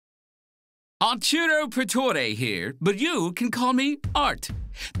Arturo Pretore here, but you can call me Art.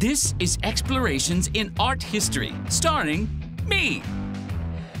 This is Explorations in Art History, starring me.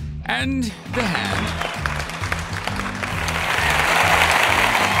 And the hand.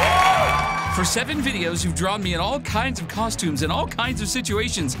 For 7 videos, you've drawn me in all kinds of costumes and all kinds of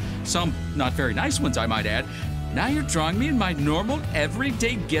situations. Some not very nice ones, I might add. Now you're drawing me in my normal,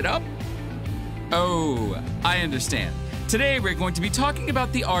 everyday get-up? Oh, I understand. Today we're going to be talking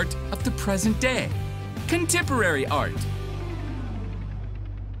about the art of the present day. Contemporary art.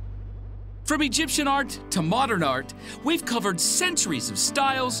 From Egyptian art to modern art, we've covered centuries of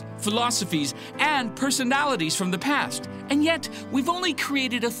styles, philosophies, and personalities from the past. And yet, we've only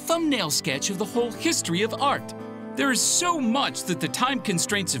created a thumbnail sketch of the whole history of art. There is so much that the time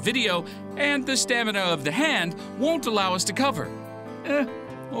constraints of video and the stamina of the hand won't allow us to cover.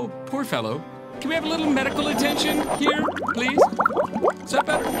 Oh, poor fellow. Can we have a little medical attention here, please? Is that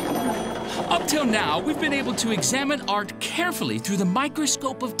better? Up till now, we've been able to examine art carefully through the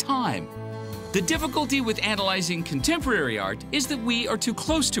microscope of time. The difficulty with analyzing contemporary art is that we are too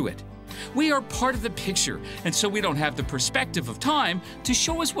close to it. We are part of the picture, and so we don't have the perspective of time to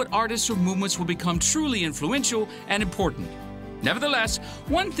show us what artists or movements will become truly influential and important. Nevertheless,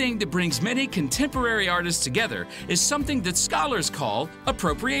 one thing that brings many contemporary artists together is something that scholars call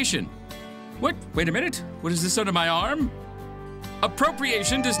appropriation. What? Wait a minute. What is this under my arm?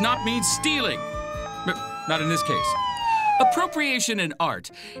 Appropriation does not mean stealing. But not in this case. Appropriation in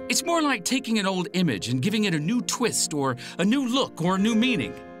art, it's more like taking an old image and giving it a new twist or a new look or a new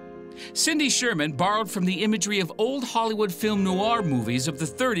meaning. Cindy Sherman borrowed from the imagery of old Hollywood film noir movies of the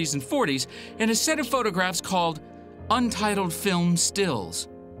 30s and 40s in a set of photographs called Untitled Film Stills.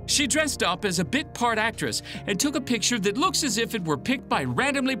 She dressed up as a bit-part actress and took a picture that looks as if it were picked by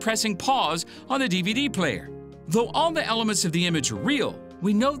randomly pressing pause on the DVD player. Though all the elements of the image are real,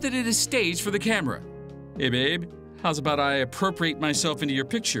 we know that it is staged for the camera. Hey babe, how's about I appropriate myself into your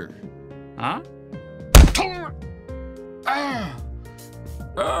picture? Huh?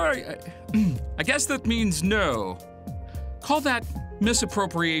 I guess that means no. Call that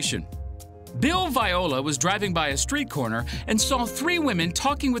misappropriation. Bill Viola was driving by a street corner and saw 3 women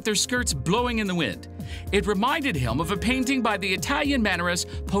talking with their skirts blowing in the wind. It reminded him of a painting by the Italian mannerist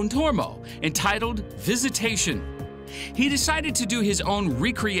Pontormo entitled Visitation. He decided to do his own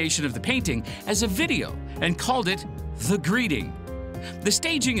recreation of the painting as a video and called it The Greeting. The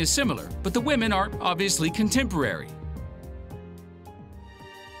staging is similar, but the women are obviously contemporary.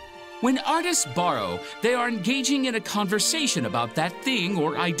 When artists borrow, they are engaging in a conversation about that thing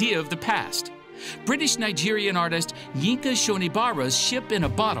or idea of the past. British-Nigerian artist Yinka Shonibara's Ship in a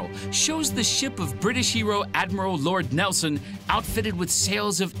Bottle shows the ship of British hero Admiral Lord Nelson outfitted with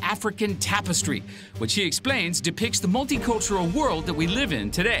sails of African tapestry, which he explains depicts the multicultural world that we live in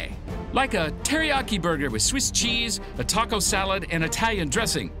today. Like a teriyaki burger with Swiss cheese, a taco salad, and Italian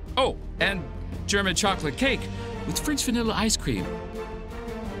dressing. Oh, and German chocolate cake with French vanilla ice cream.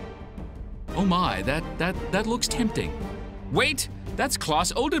 Oh my, that looks tempting. Wait, that's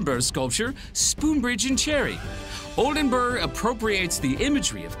Klaus Oldenburg's sculpture, Spoonbridge and Cherry. Oldenburg appropriates the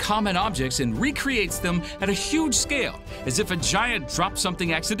imagery of common objects and recreates them at a huge scale, as if a giant dropped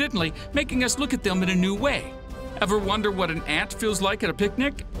something accidentally, making us look at them in a new way. Ever wonder what an ant feels like at a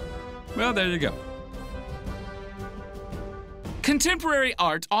picnic? Well, there you go. Contemporary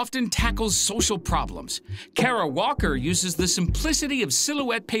art often tackles social problems. Kara Walker uses the simplicity of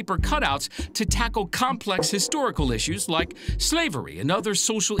silhouette paper cutouts to tackle complex historical issues like slavery and other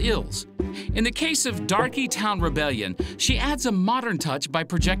social ills. In the case of Darky Town Rebellion, she adds a modern touch by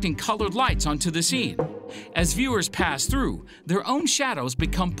projecting colored lights onto the scene. As viewers pass through, their own shadows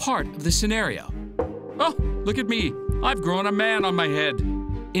become part of the scenario. Oh, look at me. I've grown a man on my head.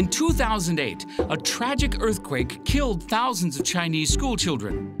 In 2008, a tragic earthquake killed thousands of Chinese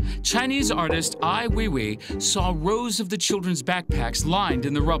schoolchildren. Chinese artist Ai Weiwei saw rows of the children's backpacks lined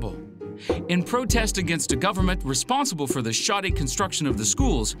in the rubble. In protest against a government responsible for the shoddy construction of the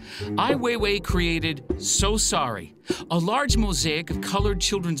schools, Ai Weiwei created So Sorry, a large mosaic of colored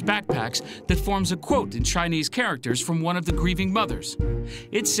children's backpacks that forms a quote in Chinese characters from one of the grieving mothers.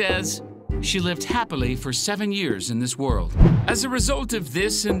 It says, "She lived happily for 7 years in this world." As a result of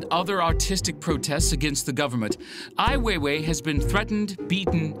this and other artistic protests against the government, Ai Weiwei has been threatened,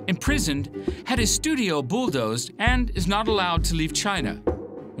 beaten, imprisoned, had his studio bulldozed, and is not allowed to leave China.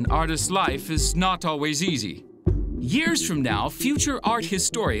 An artist's life is not always easy. Years from now, future art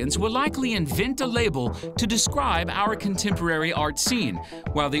historians will likely invent a label to describe our contemporary art scene,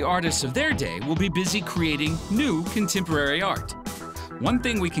 while the artists of their day will be busy creating new contemporary art. One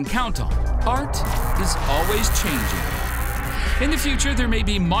thing we can count on, art is always changing. In the future, there may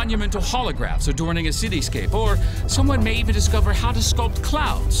be monumental holographs adorning a cityscape, or someone may even discover how to sculpt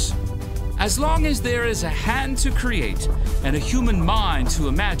clouds. As long as there is a hand to create and a human mind to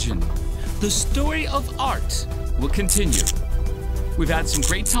imagine, the story of art will continue. We've had some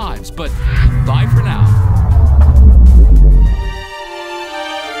great times, but bye for now.